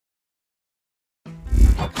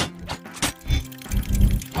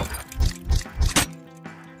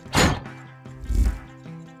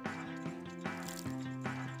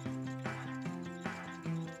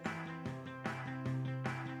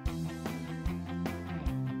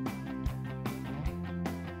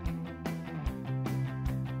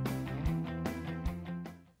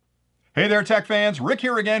Hey there, tech fans. Rick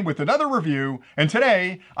here again with another review, and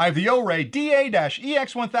today I have the Orei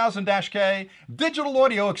DA-EX1000-K Digital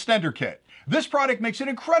Audio Extender Kit. This product makes it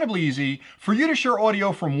incredibly easy for you to share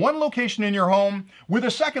audio from one location in your home with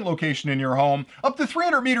a second location in your home up to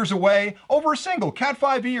 300 meters away over a single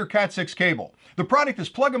Cat5e or Cat6 cable. The product is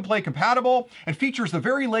plug-and-play compatible and features the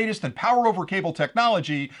very latest in power-over-cable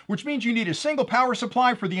technology, which means you need a single power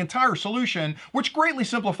supply for the entire solution, which greatly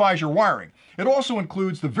simplifies your wiring. It also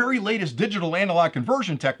includes the very latest digital analog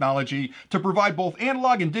conversion technology to provide both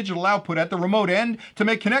analog and digital output at the remote end to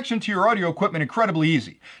make connection to your audio equipment incredibly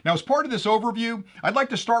easy. Now, as part of this overview, I'd like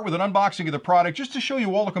to start with an unboxing of the product just to show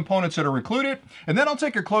you all the components that are included, and then I'll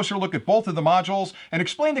take a closer look at both of the modules and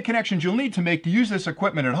explain the connections you'll need to make to use this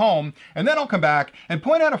equipment at home, and then I'll come back and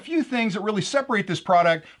point out a few things that really separate this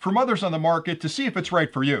product from others on the market to see if it's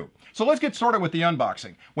right for you. So let's get started with the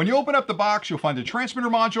unboxing. When you open up the box, you'll find a transmitter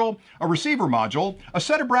module, a receiver module, a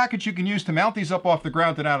set of brackets you can use to mount these up off the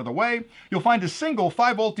ground and out of the way. You'll find a single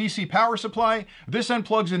 5-volt DC power supply. This end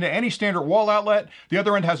plugs into any standard wall outlet. The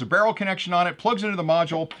other end has a barrel connection on it, plugs into the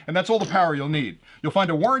module, and that's all the power you'll need. You'll find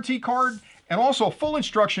a warranty card, and also a full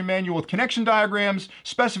instruction manual with connection diagrams,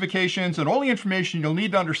 specifications, and all the information you'll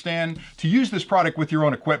need to understand to use this product with your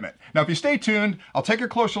own equipment. Now, if you stay tuned, I'll take a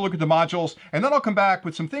closer look at the modules, and then I'll come back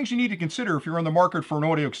with some things you need to consider if you're on the market for an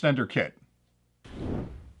audio extender kit.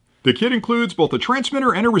 The kit includes both a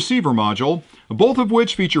transmitter and a receiver module, both of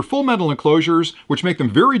which feature full metal enclosures, which make them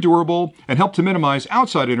very durable and help to minimize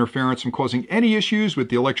outside interference from causing any issues with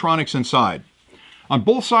the electronics inside. On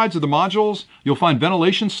both sides of the modules, you'll find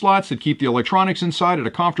ventilation slots that keep the electronics inside at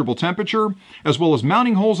a comfortable temperature, as well as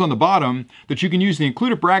mounting holes on the bottom that you can use the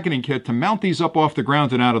included bracketing kit to mount these up off the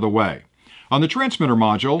ground and out of the way. On the transmitter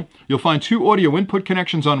module, you'll find two audio input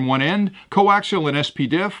connections on one end, coaxial and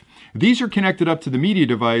SPDIF. These are connected up to the media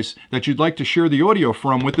device that you'd like to share the audio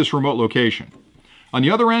from with this remote location. On the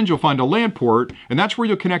other end, you'll find a LAN port, and that's where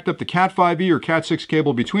you'll connect up the Cat5e or Cat6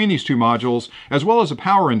 cable between these two modules, as well as a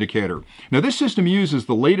power indicator. Now, this system uses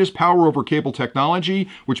the latest power over cable technology,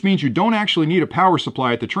 which means you don't actually need a power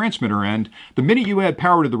supply at the transmitter end. The minute you add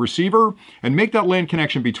power to the receiver and make that LAN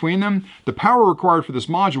connection between them, the power required for this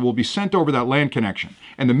module will be sent over that LAN connection.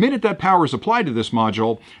 And the minute that power is applied to this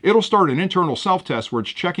module, it'll start an internal self-test where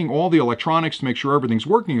it's checking all the electronics to make sure everything's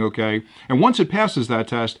working okay. And once it passes that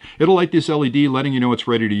test, it'll light this LED letting you know it's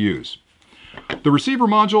ready to use. The receiver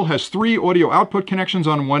module has 3 audio output connections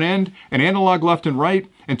on one end, an analog left and right,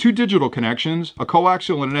 and 2 digital connections, a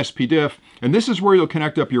coaxial and an SPDIF, and this is where you'll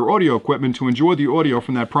connect up your audio equipment to enjoy the audio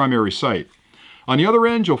from that primary site. On the other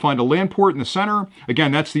end, you'll find a LAN port in the center.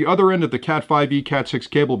 Again, that's the other end of the Cat5e, Cat6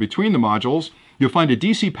 cable between the modules. You'll find a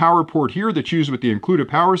DC power port here that's used with the included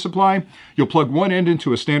power supply. You'll plug one end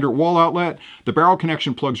into a standard wall outlet. The barrel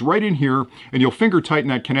connection plugs right in here, and you'll finger tighten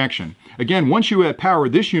that connection. Again, once you add power,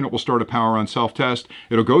 this unit will start a power on self-test.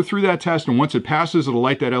 It'll go through that test, and once it passes, it'll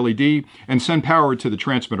light that LED and send power to the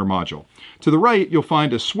transmitter module. To the right, you'll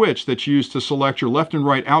find a switch that's used to select your left and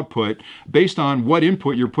right output based on what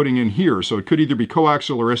input you're putting in here. So it could either be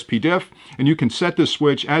coaxial or SPDIF, and you can set this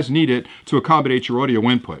switch as needed to accommodate your audio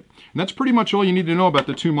input. And that's pretty much all you need to know about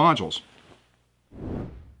the two modules.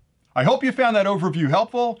 I hope you found that overview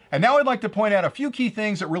helpful, and now I'd like to point out a few key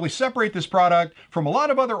things that really separate this product from a lot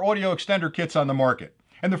of other audio extender kits on the market.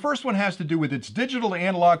 And the first one has to do with its digital to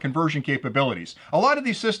analog conversion capabilities. A lot of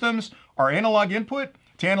these systems are analog input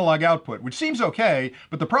to analog output, which seems okay,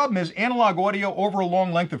 but the problem is analog audio over a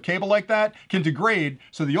long length of cable like that can degrade,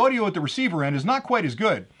 so the audio at the receiver end is not quite as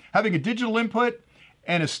good. Having a digital input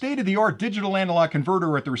and a state-of-the-art digital analog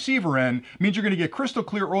converter at the receiver end means you're going to get crystal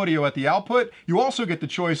clear audio at the output. You also get the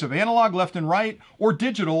choice of analog left and right or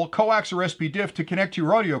digital coax or SPDIF to connect to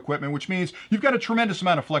your audio equipment, which means you've got a tremendous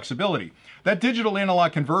amount of flexibility. That digital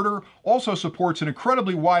analog converter also supports an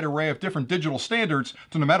incredibly wide array of different digital standards,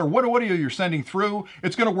 so no matter what audio you're sending through,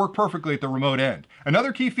 it's going to work perfectly at the remote end.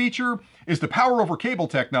 Another key feature is the power over cable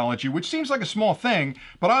technology, which seems like a small thing,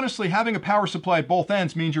 but honestly, having a power supply at both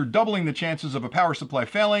ends means you're doubling the chances of a power supply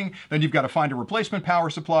failing. Then you've got to find a replacement power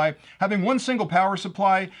supply. Having one single power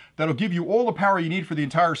supply that'll give you all the power you need for the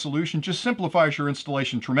entire solution just simplifies your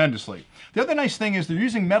installation tremendously. The other nice thing is they're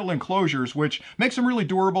using metal enclosures, which makes them really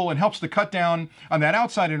durable and helps to cut down on that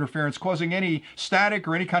outside interference, causing any static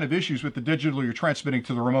or any kind of issues with the digital you're transmitting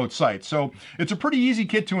to the remote site. So it's a pretty easy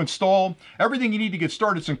kit to install. Everything you need to get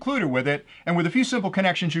started is included with it, and with a few simple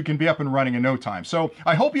connections, you can be up and running in no time. So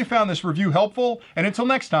I hope you found this review helpful, and until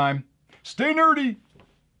next time, stay nerdy!